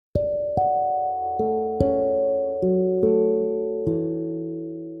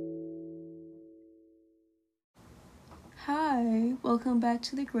back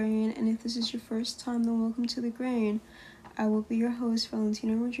to The Grain, and if this is your first time, then welcome to The Grain. I will be your host,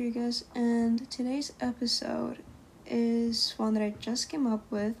 Valentina Rodriguez, and today's episode is one that I just came up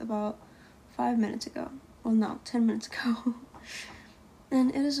with about 5 minutes ago. Well, no, 10 minutes ago. And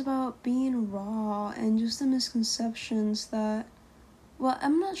it is about being raw and just the misconceptions that, well,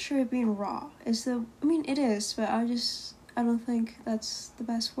 I'm not sure if being raw is it is, but I don't think that's the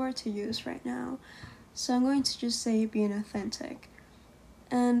best word to use right now. So I'm going to just say being authentic.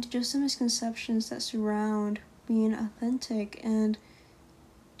 And just the misconceptions that surround being authentic and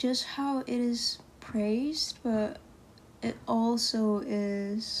just how it is praised, but it also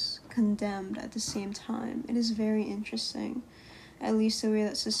is condemned at the same time. It is very interesting, at least the way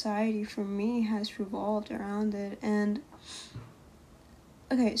that society for me has revolved around it. And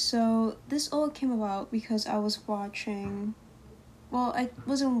okay, so this all came about because I was watching, well, I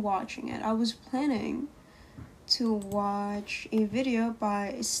wasn't watching it, I was planning to watch a video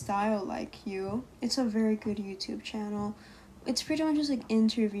by Style Like You. It's a very good YouTube channel. It's pretty much just like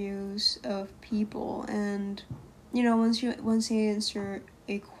interviews of people, and once they answer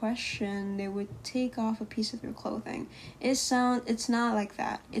a question, they would take off a piece of their clothing. It's not like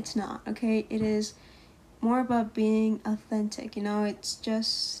that. It's not, okay? It is more about being authentic, it's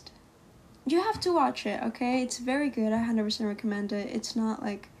just, you have to watch it, okay? It's very good. I 100% recommend it. It's not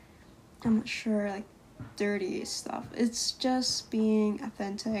like, I'm not sure, like dirty stuff. It's just being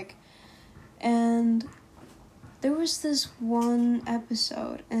authentic. And there was this one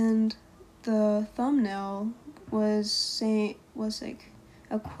episode, and the thumbnail was like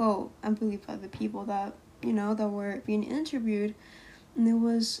a quote, I believe, by the people that that were being interviewed, and it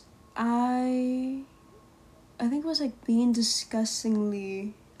was I think it was like being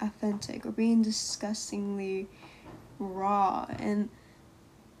disgustingly authentic or being disgustingly raw. And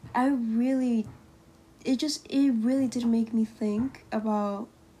it really did make me think about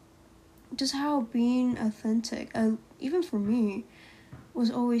just how being authentic, even for me,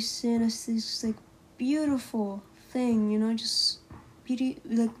 was always seen as this like beautiful thing, just beauty,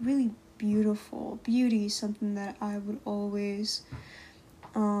 like really beautiful. Beauty is something that I would always,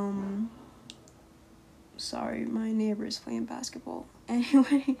 sorry, my neighbor is playing basketball.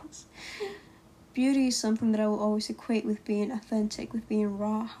 Anyways, beauty is something that I will always equate with being authentic, with being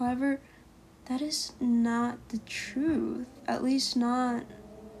raw. However, that is not the truth, at least not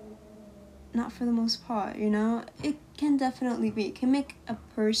for the most part, It can definitely be. It can make a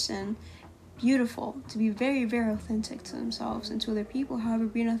person beautiful, to be very, very authentic to themselves and to other people. However,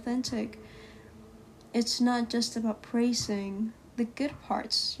 being authentic, it's not just about praising the good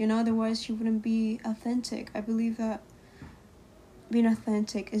parts, otherwise you wouldn't be authentic. I believe that being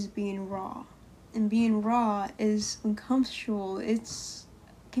authentic is being raw, and being raw is uncomfortable.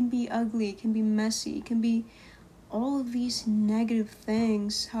 Can be ugly, it can be messy, it can be all of these negative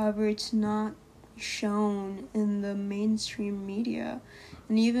things. However, it's not shown in the mainstream media.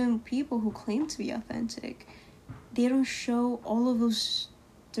 And even people who claim to be authentic, they don't show all of those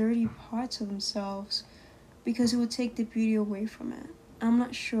dirty parts of themselves because it would take the beauty away from it. I'm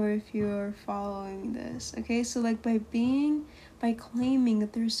not sure if you're following this, okay? So like by claiming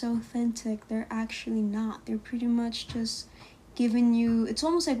that they're so authentic, they're actually not. They're pretty much just giving you, it's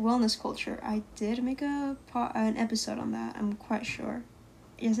almost like wellness culture. I did make an episode on that, I'm quite sure.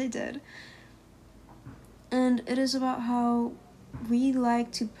 Yes, I did. And it is about how we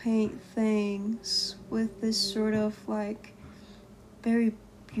like to paint things with this sort of like very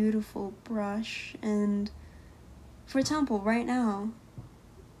beautiful brush. And for example, right now,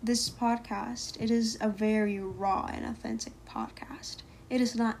 this podcast, it is a very raw and authentic podcast. It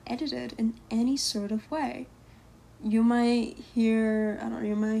is not edited in any sort of way. You might hear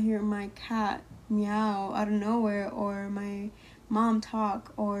my cat meow out of nowhere, or my mom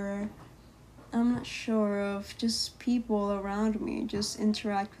talk, or I'm not sure, of just people around me just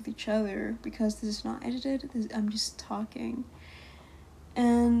interact with each other, because this is not edited. I'm just talking.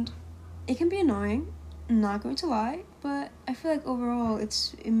 And it can be annoying, I'm not going to lie, but I feel like overall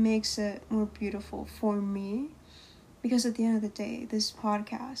it makes it more beautiful for me. Because at the end of the day, this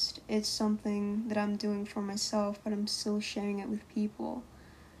podcast, it's something that I'm doing for myself, but I'm still sharing it with people.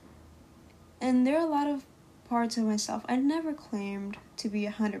 And there are a lot of parts of myself I never claimed to be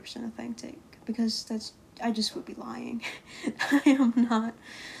 100% authentic, because I just would be lying. I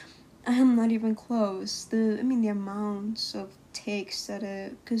am not even close. The amounts of takes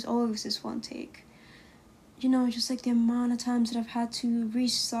because all of this is one take. Just like the amount of times that I've had to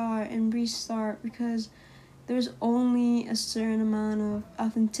restart because there's only a certain amount of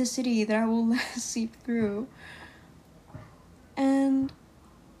authenticity that I will let seep through. And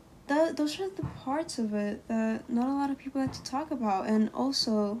those are the parts of it that not a lot of people like to talk about. And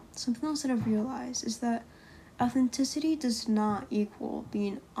also, something else that I've realized is that authenticity does not equal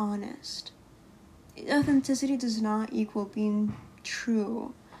being honest. Authenticity does not equal being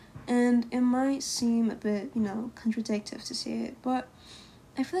true. And it might seem a bit, contradictory to say it, but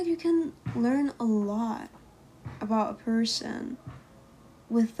I feel like you can learn a lot about a person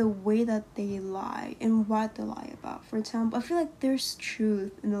with the way that they lie and what they lie about. For example, I feel like there's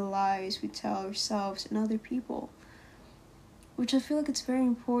truth in the lies we tell ourselves and other people, which I feel like it's very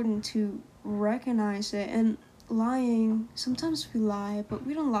important to recognize it. And lying, sometimes we lie, but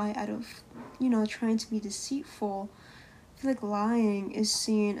we don't lie out of, trying to be deceitful. I feel like lying is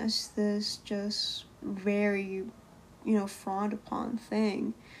seen as this just very, frowned upon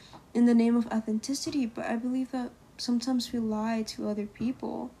thing in the name of authenticity. But I believe that sometimes we lie to other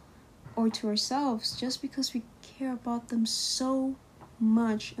people or to ourselves just because we care about them so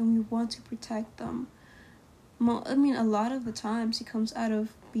much and we want to protect them. I mean, a lot of the times it comes out of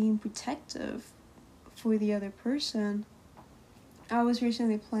being protective for the other person. I was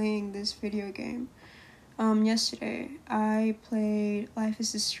recently playing this video game. Yesterday, I played Life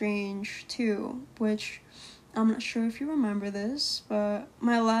is Strange 2, which I'm not sure if you remember this, but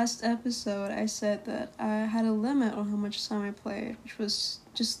my last episode, I said that I had a limit on how much time I played, which was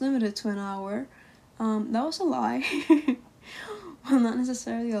just limited to an hour. That was a lie. Well, not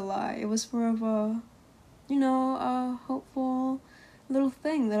necessarily a lie. It was more of a hopeful little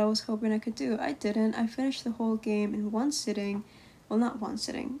thing that I was hoping I could do. I didn't. I finished the whole game in one sitting. Well, not one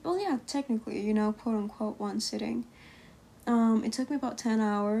sitting. Well, yeah, technically, quote unquote one sitting. It took me about 10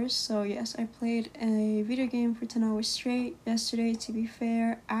 hours, so yes, I played a video game for 10 hours straight. Yesterday, to be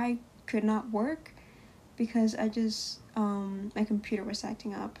fair, I could not work because my computer was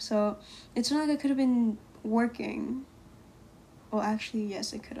acting up. So, it's not like I could have been working. Well, actually,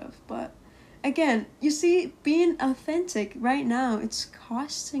 yes, I could have, but again, you see, being authentic right now, it's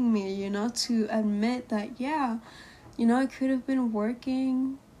costing me, to admit that, yeah, I could have been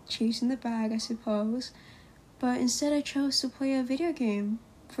working, chasing the bag, I suppose, but instead I chose to play a video game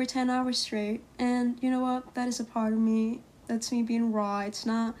for 10 hours straight. And you know what? That is a part of me. That's me being raw. It's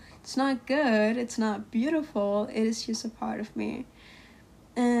not good. It's not beautiful. It is just a part of me.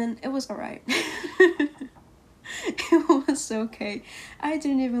 And it was alright. It was okay. I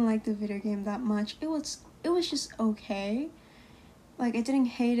didn't even like the video game that much. It was just okay. Like, I didn't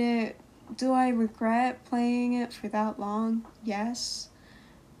hate it. Do I regret playing it for that long? Yes.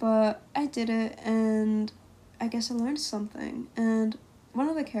 But I did it, and I guess I learned something. And one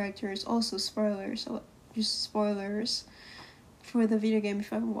of the characters, also spoilers, so just spoilers for the video game.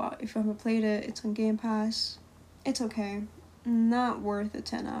 If you haven't played it, it's on Game Pass. It's okay. Not worth the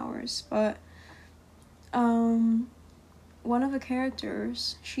 10 hours, but one of the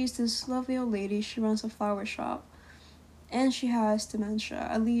characters, she's this lovely old lady. She runs a flower shop, and she has dementia.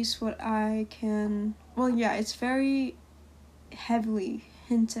 At least what I can. Well, yeah, it's very heavily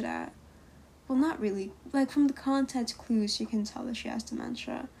hinted at. Well, not really. Like, from the context clues, you can tell that she has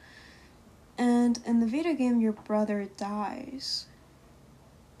dementia. And in the video game, your brother dies.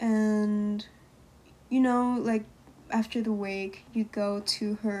 And, like, after the wake, you go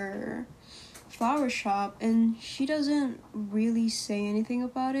to her flower shop, and she doesn't really say anything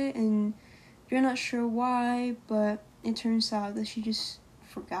about it, and you're not sure why, but it turns out that she just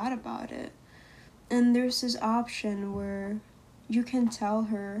forgot about it. And there's this option where you can tell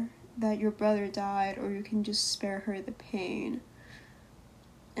her that your brother died, or you can just spare her the pain.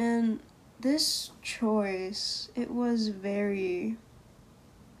 And this choice, it was very,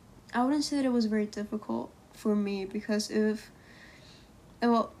 I wouldn't say that it was very difficult for me, because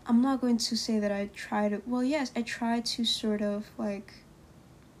I'm not going to say that I tried to sort of like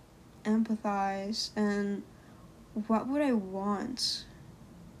empathize, and what would I want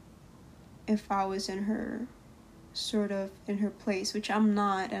if I was in her place, which I'm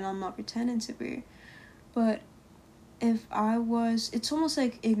not, and I'm not pretending to be. But if I was, it's almost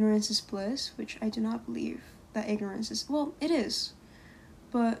like ignorance is bliss, which I do not believe that ignorance is, well, it is,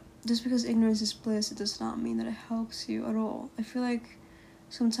 but just because ignorance is bliss, it does not mean that it helps you at all. I feel like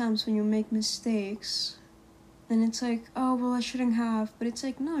sometimes when you make mistakes, then it's like, oh, well, I shouldn't have, but it's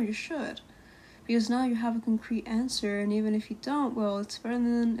like, no, you should. Because now you have a concrete answer, and even if you don't, well, it's better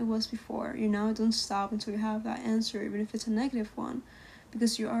than it was before, Don't stop until you have that answer, even if it's a negative one.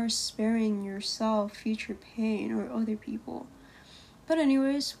 Because you are sparing yourself future pain or other people. But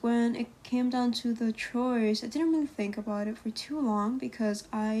anyways, when it came down to the choice, I didn't really think about it for too long, because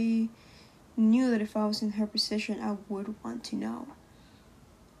I knew that if I was in her position, I would want to know.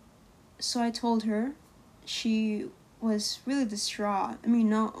 So I told her. She was really distraught. I mean,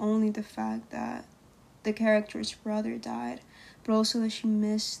 not only the fact that the character's brother died, but also that she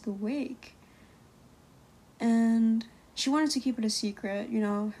missed the wake. And she wanted to keep it a secret, you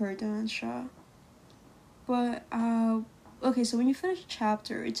know, her dementia. But, okay, so when you finish a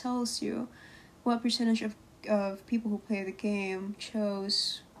chapter, it tells you what percentage of people who play the game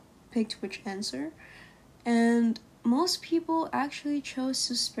picked which answer. And most people actually chose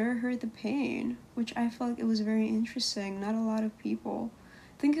to spare her the pain, which I felt like it was very interesting. Not a lot of people.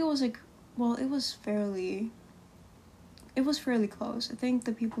 I think it was like, well, it was fairly close. I think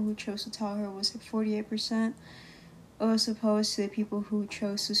the people who chose to tell her was like 48%, as opposed to the people who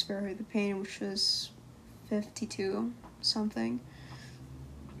chose to spare her the pain, which was 52 something.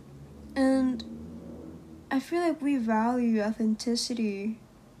 And I feel like we value authenticity.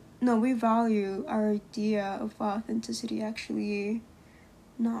 No, we value our idea of what authenticity actually,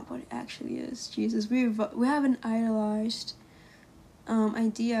 not what it actually is. Jesus, we have an idolized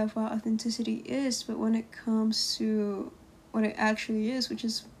idea of what authenticity is, but when it comes to what it actually is, which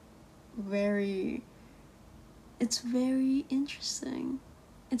is it's very interesting.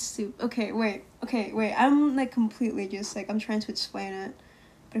 It's stupid. Okay, wait. I'm like completely just like, I'm trying to explain it,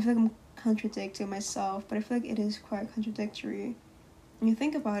 but I feel like I'm contradicting myself, but I feel like it is quite contradictory when you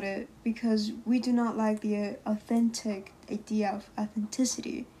think about it, because we do not like the authentic idea of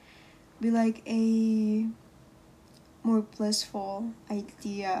authenticity. We like a more blissful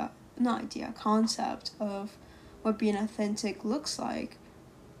concept of what being authentic looks like,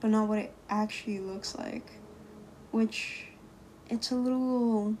 but not what it actually looks like, which it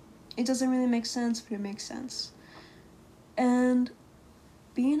doesn't really make sense, but it makes sense. And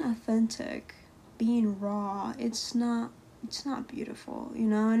being authentic, being raw, it's not beautiful, you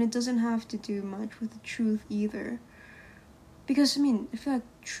know, and it doesn't have to do much with the truth either. Because, I mean, I feel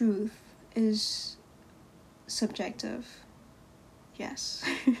like truth is subjective. Yes.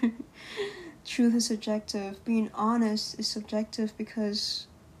 Truth is subjective. Being honest is subjective, because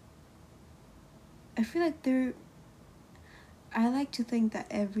I feel like I like to think that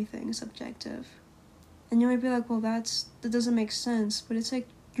everything is subjective. And you might be like, well, that doesn't make sense, but it's like,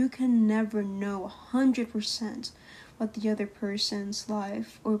 you can never know 100% what the other person's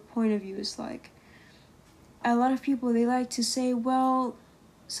life or point of view is like. A lot of people, they like to say, well,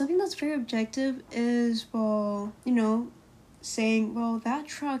 something that's very objective is, well, you know, saying, well, that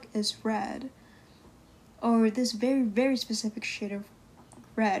truck is red, or this very, very specific shade of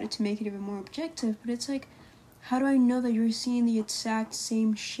red, to make it even more objective. But it's like, how do I know that you're seeing the exact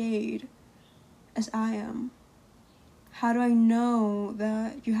same shade as I am? How do I know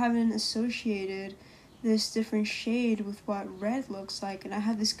that you haven't associated this different shade with what red looks like, and I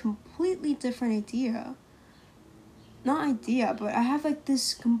have this completely different idea? Not idea, but I have like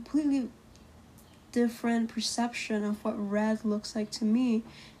this completely different perception of what red looks like to me,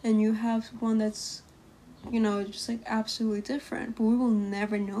 and you have one that's, you know, just like absolutely different, but we will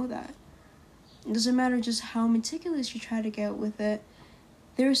never know that. It doesn't matter just how meticulous you try to get with it.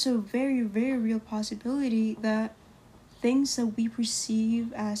 There's a very, very real possibility that things that we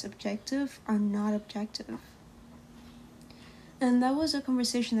perceive as objective are not objective. And that was a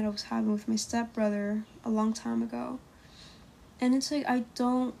conversation that I was having with my stepbrother a long time ago. And it's like, I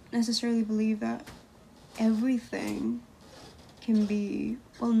don't necessarily believe that everything can be,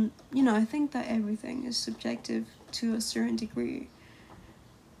 well, you know, I think that everything is subjective to a certain degree.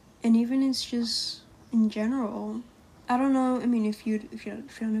 And even it's just in general, I don't know, I mean, if you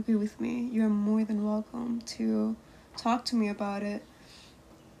don't agree with me, you're more than welcome to talk to me about it.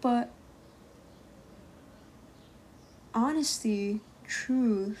 But honesty,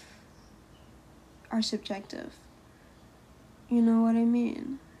 truth are subjective. You know what I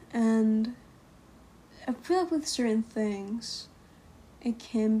mean? And I feel like with certain things, it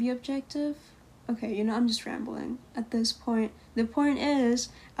can be objective. Okay, you know, I'm just rambling at this point. The point is,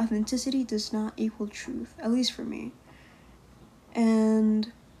 authenticity does not equal truth, at least for me.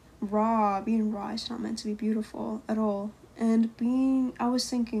 And being raw is not meant to be beautiful at all. And I was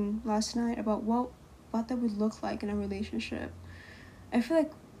thinking last night about what that would look like in a relationship. I feel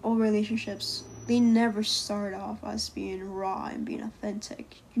like all relationships, they never start off as being raw and being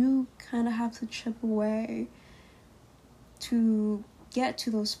authentic. You kind of have to chip away to get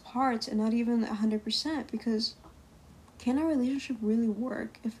to those parts, and not even 100%, because can a relationship really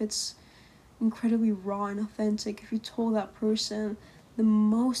work if it's incredibly raw and authentic? If you told that person the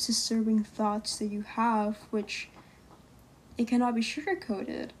most disturbing thoughts that you have, which it cannot be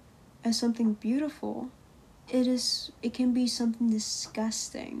sugarcoated as something beautiful, it can be something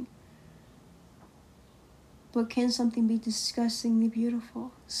disgusting. But can something be disgustingly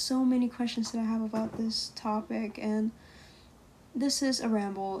beautiful? So many questions that I have about this topic, and this is a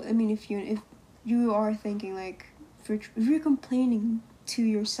ramble. I mean, if you are thinking like, if you're complaining to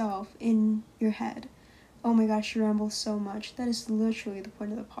yourself in your head, oh my gosh, you ramble so much. That is literally the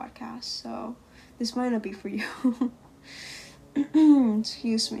point of the podcast. So this might not be for you.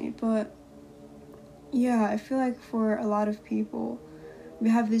 Excuse me, but yeah, I feel like for a lot of people, we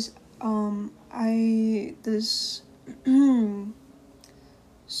have this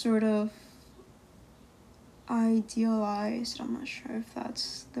sort of idealized, I'm not sure if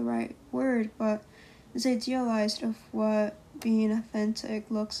that's the right word, but it's idealized of what being authentic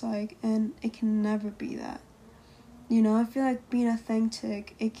looks like, and it can never be that. You know, I feel like being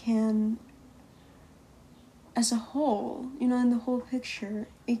authentic, it can, as a whole, you know, in the whole picture,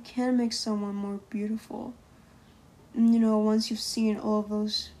 it can make someone more beautiful. And, you know, once you've seen all of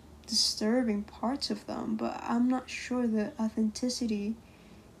those disturbing parts of them, but I'm not sure that authenticity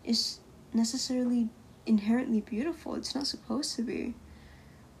is necessarily inherently beautiful. It's not supposed to be.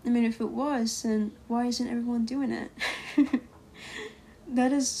 I mean, if it was, then why isn't everyone doing it?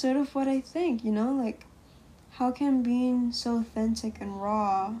 That is sort of what I think, you know, like, how can being so authentic and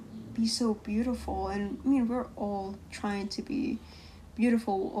raw be so beautiful? And I mean, we're all trying to be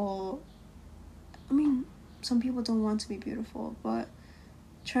beautiful, I mean, some people don't want to be beautiful, but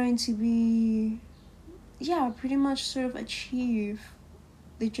trying to be, yeah, pretty much sort of achieve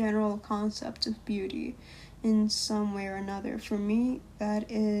the general concept of beauty in some way or another. For me,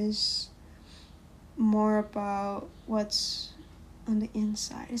 that is more about what's on the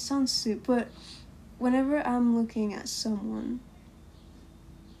inside. It sounds stupid, but whenever I'm looking at someone,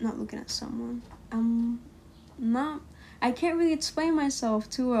 I can't really explain myself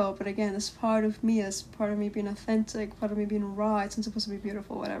too well, but again, it's part of me, it's part of me being authentic, part of me being raw. It's not supposed to be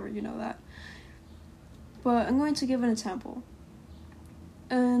beautiful, whatever, you know that. But I'm going to give an example.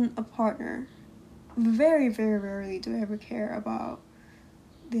 And a partner, very, very rarely do I ever care about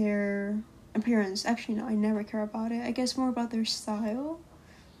their appearance. Actually, no, I never care about it. I guess more about their style.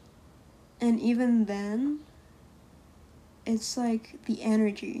 And even then, it's like the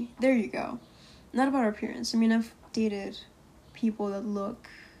energy. There you go. Not about our appearance. I mean, I've dated people that look,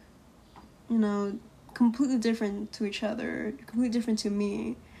 you know, completely different to each other, completely different to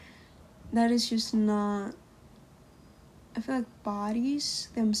me. That is just not... I feel like bodies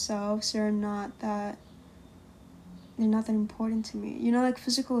themselves are not that... they're not that important to me. You know, like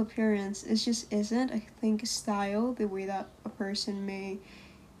physical appearance, it just isn't. I think style, the way that a person may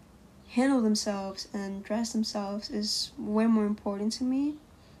handle themselves and dress themselves, is way more important to me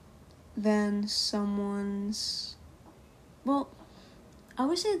than someone's... well, I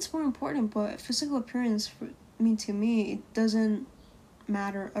would say it's more important, but physical appearance, to me, it doesn't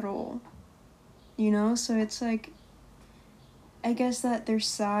matter at all. You know, so it's like, I guess that their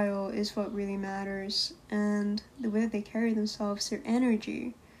style is what really matters, and the way that they carry themselves, their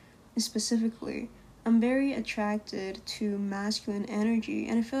energy, specifically. I'm very attracted to masculine energy,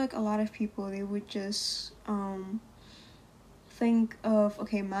 and I feel like a lot of people, they would just think of,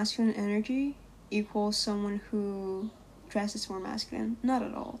 okay, masculine energy equals someone who dresses more masculine. Not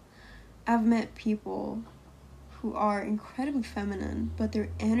at all. I've met people who are incredibly feminine, but their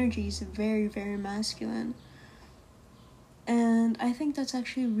energy is very, very masculine. And I think that's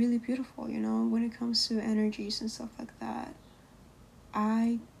actually really beautiful, you know, when it comes to energies and stuff like that.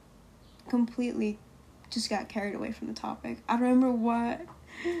 I completely just got carried away from the topic. I don't remember what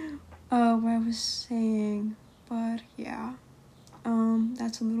I was saying, but yeah.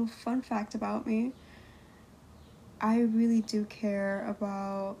 That's a little fun fact about me. I really do care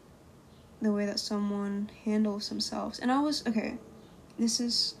about the way that someone handles themselves. And it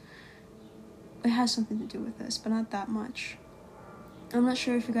has something to do with this, but not that much. I'm not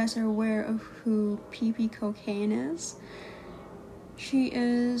sure if you guys are aware of who PP Cocaine is. She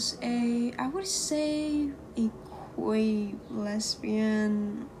is I would say a queer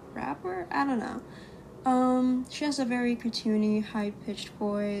lesbian rapper? I don't know. She has a very cartoony, high-pitched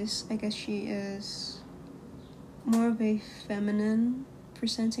voice. I guess she is more of a feminine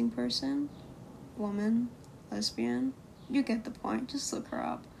presenting person. Woman, lesbian. You get the point. Just look her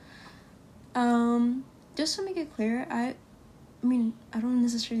up. Just to make it clear, I don't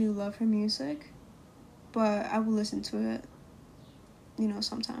necessarily love her music, but I will listen to it, you know,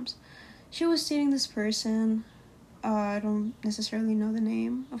 sometimes. She was dating this person. I don't necessarily know the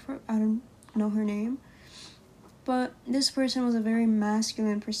name of her. I don't know her name. But this person was a very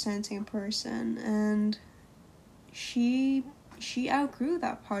masculine presenting person, and she outgrew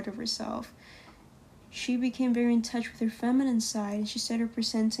that part of herself. She became very in touch with her feminine side, and she started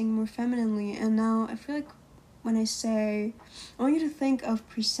presenting more femininely, and now I feel like when I say, I want you to think of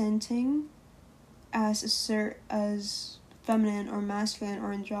presenting as as feminine or masculine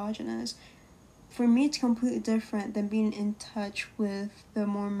or androgynous. For me, it's completely different than being in touch with the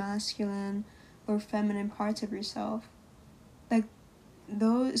more masculine or feminine parts of yourself. Like,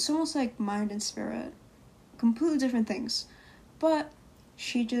 those, it's almost like mind and spirit. Completely different things. But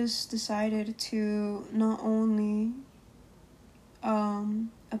she just decided to not only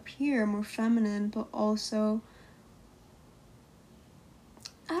appear more feminine, but also,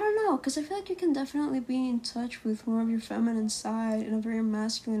 I don't know, because I feel like you can definitely be in touch with more of your feminine side in a very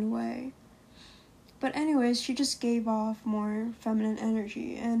masculine way. But anyways, she just gave off more feminine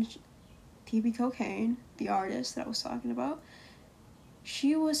energy, and TB Cocaine, the artist that I was talking about,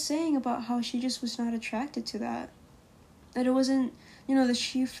 she was saying about how she just was not attracted to that. That it wasn't, that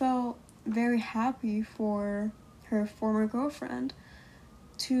she felt very happy for her former girlfriend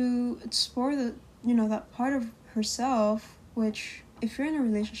to explore that part of herself, which, if you're in a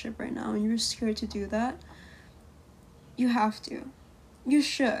relationship right now and you're scared to do that, you have to. You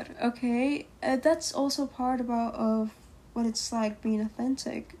should, okay? That's also part of what it's like being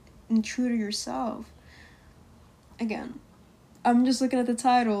authentic and true to yourself. Again, I'm just looking at the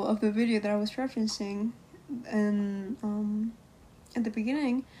title of the video that I was referencing and at the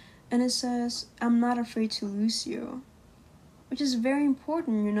beginning, and it says, "I'm not afraid to lose you," which is very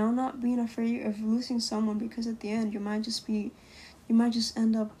important, not being afraid of losing someone, because at the end you might just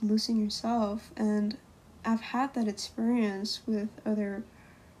end up losing yourself. And I've had that experience with other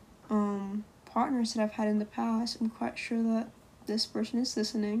partners that I've had in the past. I'm quite sure that this person is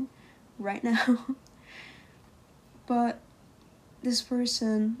listening right now. But this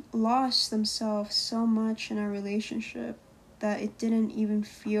person lost themselves so much in a relationship that it didn't even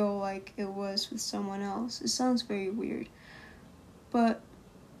feel like it was with someone else. It sounds very weird. But,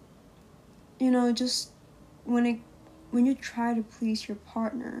 just when you try to please your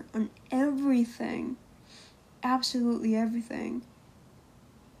partner on everything, absolutely everything,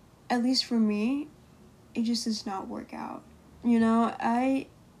 at least for me, it just does not work out. I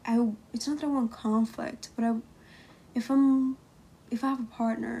it's not that I want conflict, but if I have a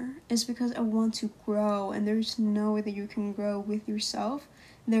partner, it's because I want to grow, and there's no way that you can grow with yourself.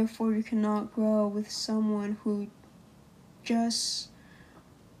 Therefore, you cannot grow with someone who just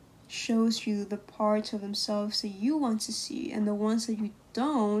shows you the parts of themselves that you want to see, and the ones that you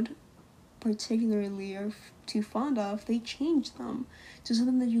don't particularly are too fond of, they change them to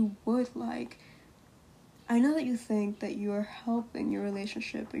something that you would like. I know that you think that you are helping your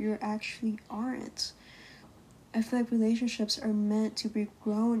relationship, but you actually aren't. I feel like relationships are meant to be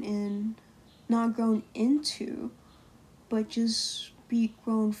grown in, not grown into, but just be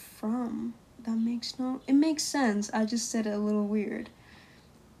grown from. It makes sense. I just said it a little weird.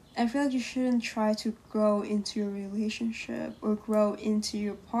 I feel like you shouldn't try to grow into your relationship or grow into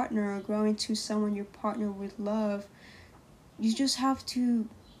your partner or grow into someone your partner would love. You just have to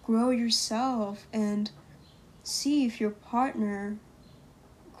grow yourself and see if your partner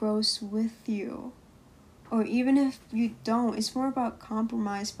grows with you. Or even if you don't, it's more about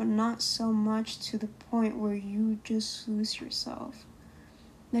compromise, but not so much to the point where you just lose yourself.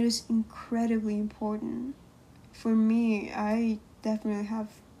 That is incredibly important. For me, I definitely have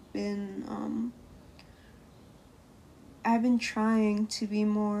been I've been trying to be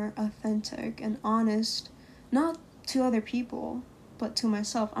more authentic and honest, not to other people, but to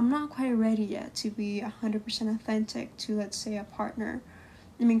myself. I'm not quite ready yet to be 100% authentic to, let's say, a partner.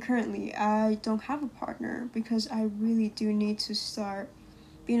 I mean, currently, I don't have a partner because I really do need to start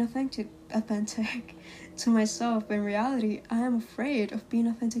being authentic to myself. But in reality, I am afraid of being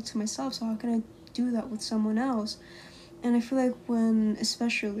authentic to myself, so how can I do that with someone else? And I feel like when,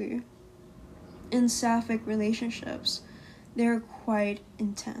 especially in sapphic relationships, they're quite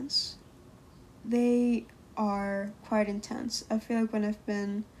intense. They are quite intense. I feel like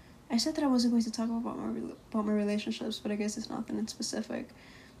I said that I wasn't going to talk about my relationships, but I guess it's nothing in specific.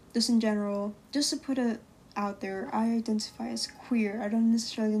 Just in general, just to put it out there, I identify as queer. I don't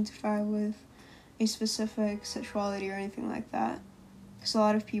necessarily identify with a specific sexuality or anything like that. Because a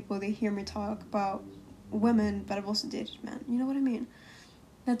lot of people, they hear me talk about women, but I've also dated men. You know what I mean?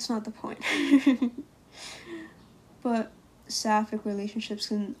 That's not the point. But sapphic relationships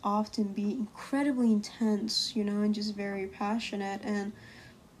can often be incredibly intense, and just very passionate. And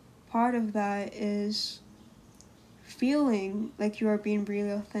part of that is feeling like you are being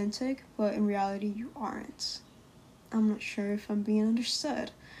really authentic, but in reality you aren't. I'm not sure if I'm being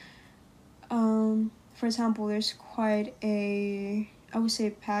understood. For example, there's quite a, I would say,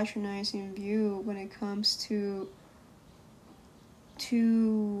 patronizing view when it comes to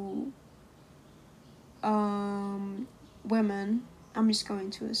women, I'm just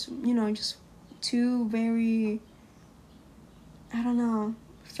going to assume, just two very, I don't know,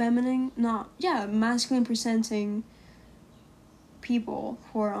 masculine presenting people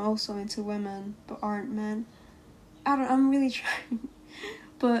who are also into women but aren't men. I'm really trying.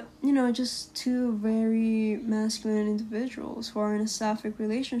 But, just two very masculine individuals who are in a sapphic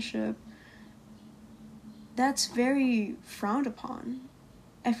relationship, that's very frowned upon.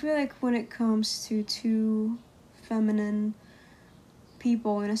 I feel like when it comes to two feminine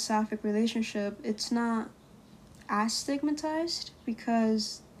people in a sapphic relationship, it's not as stigmatized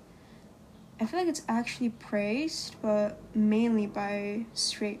because I feel like it's actually praised, but mainly by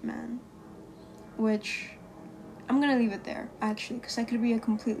straight men, which I'm gonna leave it there, actually, because that could be a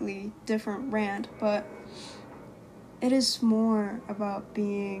completely different rant, but it is more about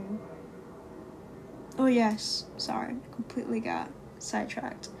being... Oh yes, sorry, completely got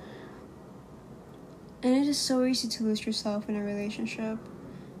sidetracked. And it is so easy to lose yourself in a relationship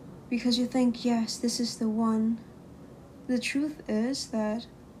because you think, yes, this is the one. The truth is that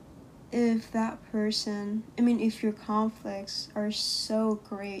if your conflicts are so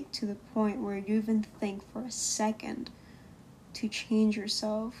great to the point where you even think for a second to change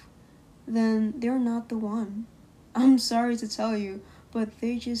yourself, then they're not the one. I'm sorry to tell you, but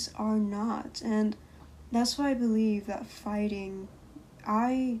they just are not. And that's why I believe that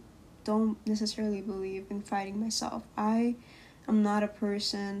I don't necessarily believe in fighting myself. I am not a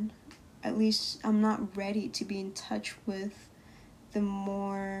person, at least I'm not ready to be in touch with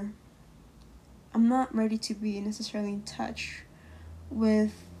I'm not ready to be necessarily in touch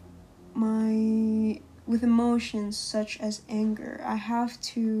with with emotions such as anger. I have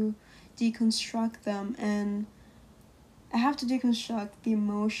to deconstruct them, and I have to deconstruct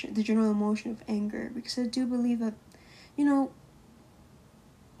the general emotion of anger, because I do believe that,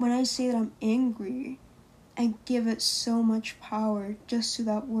 when I say that I'm angry, I give it so much power just to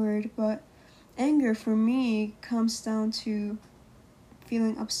that word, but anger for me comes down to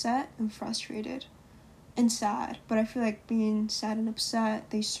feeling upset and frustrated and sad. But I feel like being sad and upset,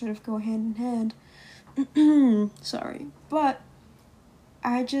 they sort of go hand in hand. Sorry. But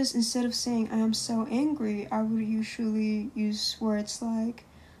I just, instead of saying I am so angry, I would usually use words like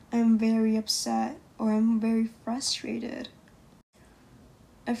I'm very upset or I'm very frustrated.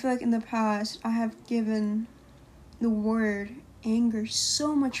 I feel like in the past I have given the word anger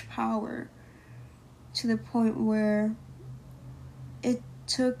so much power to the point where it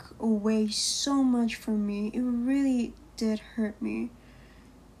took away so much from me. It really did hurt me.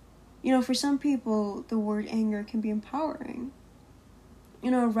 For some people, the word anger can be empowering.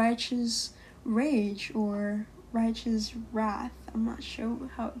 Righteous rage or righteous wrath. I'm not sure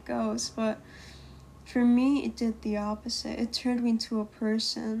how it goes, but for me, it did the opposite. It turned me into a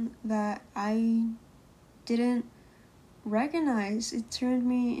person that I didn't recognize. It turned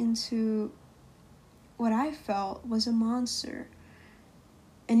me into what I felt was a monster.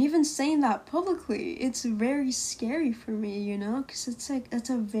 And even saying that publicly, it's very scary for me, because it's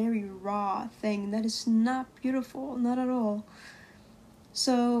a very raw thing that is not beautiful, not at all.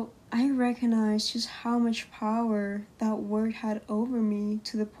 So I recognized just how much power that word had over me,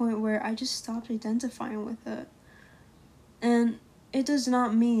 to the point where I just stopped identifying with it. And it does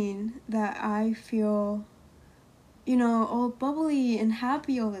not mean that I feel, all bubbly and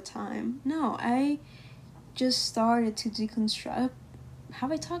happy all the time. No, I just started to deconstruct. Have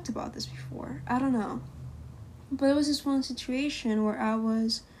I talked about this before? I don't know. But it was this one situation where I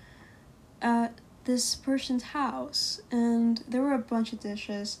was at this person's house, and there were a bunch of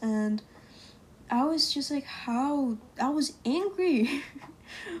dishes, and I was just like, I was angry.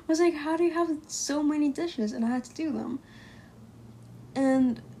 I was like, how do you have so many dishes? And I had to do them.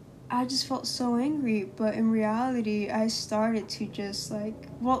 And I just felt so angry, but in reality, I started to just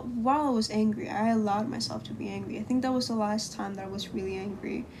while I was angry, I allowed myself to be angry. I think that was the last time that I was really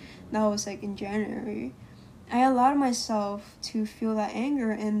angry. That was in January. I allowed myself to feel that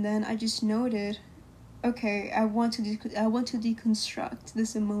anger, and then I just noted, okay, I want to deconstruct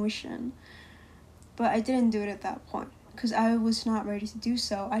this emotion. But I didn't do it at that point, because I was not ready to do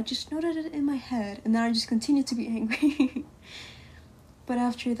so. I just noted it in my head, and then I just continued to be angry. But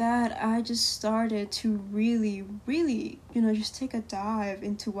after that, I just started to really, really, just take a dive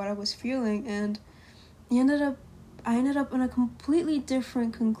into what I was feeling, and I ended up in a completely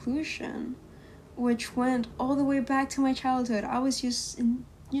different conclusion, which went all the way back to my childhood. I was just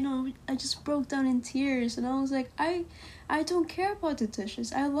I just broke down in tears, and I was like, I don't care about the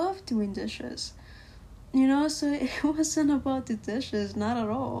dishes. I love doing dishes. So it wasn't about the dishes, not at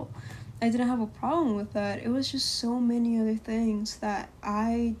all. I didn't have a problem with that. It was just so many other things that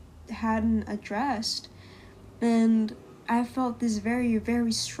I hadn't addressed. And I felt this very,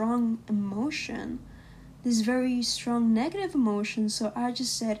 very strong emotion, this very strong negative emotion. So I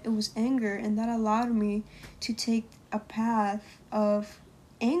just said it was anger, and that allowed me to take a path of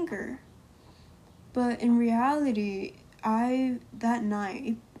anger. But in reality, that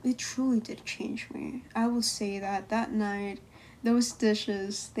night, it truly did change me. I will say that night, those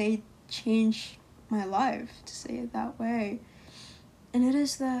dishes, they changed my life, to say it that way. And it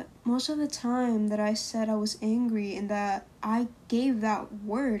is that most of the time that I said I was angry and that I gave that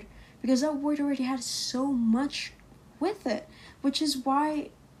word, because that word already had so much with it, which is why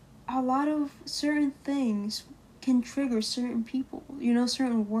a lot of certain things can trigger certain people,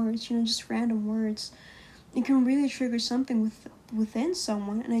 certain words, just random words. It can really trigger something within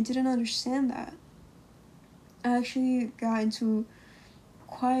someone, and I didn't understand that. I actually got into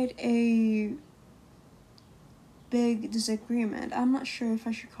quite a big disagreement. I'm not sure if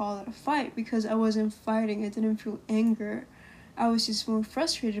I should call it a fight, because I wasn't fighting. I didn't feel anger. I was just more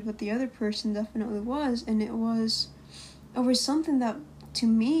frustrated, but the other person definitely was, and it was over something that, to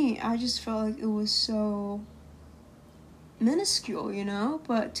me, I just felt like it was so minuscule,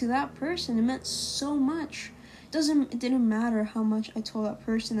 but to that person it meant so much. It didn't matter how much I told that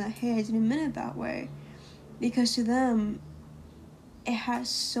person that, hey, I didn't mean it that way, because to them it has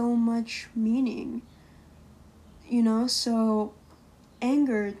so much meaning. So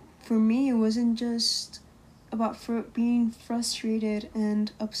anger for me, it wasn't just about being frustrated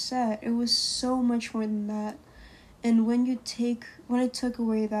and upset. It was so much more than that. And when I took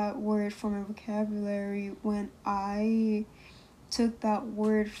away that word from my vocabulary, when I took that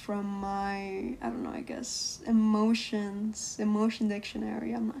word from my, I don't know, I guess, emotion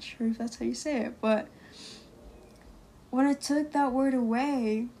dictionary, I'm not sure if that's how you say it, but when I took that word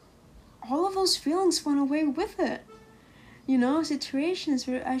away, all of those feelings went away with it. Situations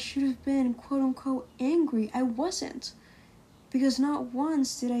where I should have been quote unquote angry, I wasn't. Because not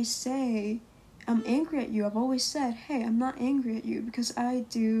once did I say, I'm angry at you. I've always said, hey, I'm not angry at you, because I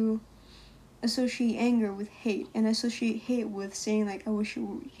do associate anger with hate, and I associate hate with saying, like, I wish I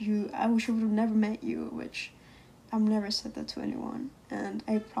would have never met you, which I've never said that to anyone, and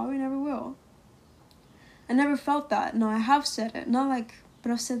I probably never will. I never felt that. No, I have said it. Not like,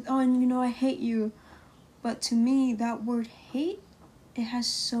 but I've said, oh, and I hate you. But to me, that word hate, it has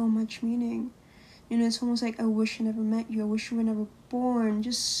so much meaning. It's almost like, I wish I never met you. I wish you were never born.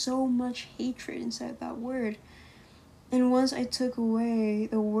 Just so much hatred inside that word. And once I took away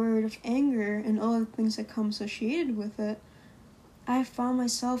the word of anger and all the things that come associated with it, I found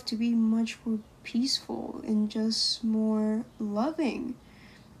myself to be much more peaceful and just more loving.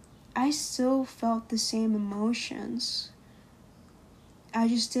 I still felt the same emotions. I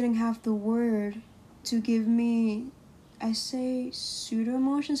just didn't have the word to give me, I say pseudo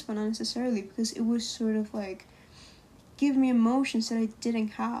emotions, but not necessarily, because it was sort of like give me emotions that I didn't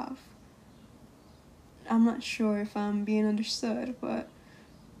have. I'm not sure if I'm being understood, but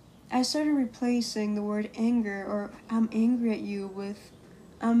I started replacing the word anger or I'm angry at you with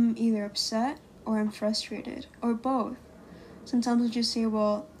I'm either upset or I'm frustrated, or both. Sometimes I'll just say,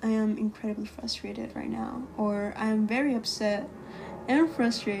 well, I am incredibly frustrated right now, or I am very upset and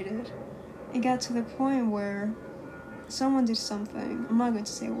frustrated. It got to the point where someone did something, I'm not going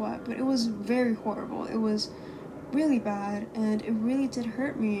to say what, but it was very horrible. It was really bad, and it really did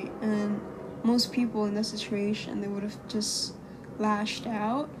hurt me, and most people in that situation, they would have just lashed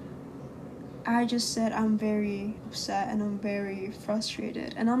out. I just said I'm very upset and I'm very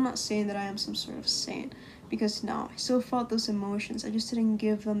frustrated, and I'm not saying that I am some sort of saint, because no, I still felt those emotions. I just didn't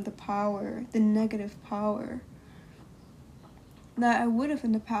give them the power, the negative power that I would have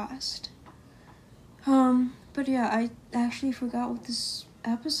in the past. But yeah, I actually forgot what this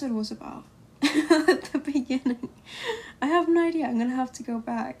episode was about at the beginning. I have no idea. I'm gonna have to go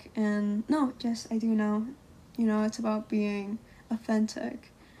back and yes, I do know. It's about being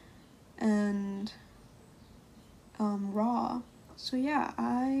authentic and raw. So yeah,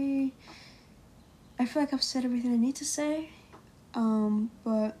 I feel like I've said everything I need to say.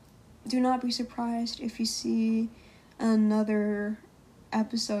 But do not be surprised if you see another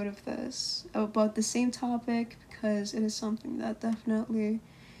episode of this about the same topic, because it is something that definitely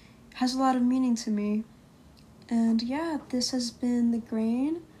has a lot of meaning to me. And yeah, this has been The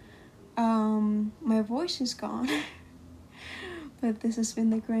Grain. My voice is gone. But this has been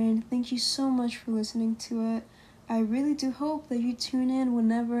The Grain. Thank you so much for listening to it. I really do hope that you tune in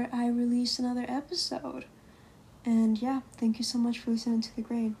whenever I release another episode. And yeah, thank you so much for listening to The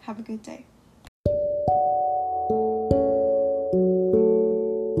Grain. Have a good day.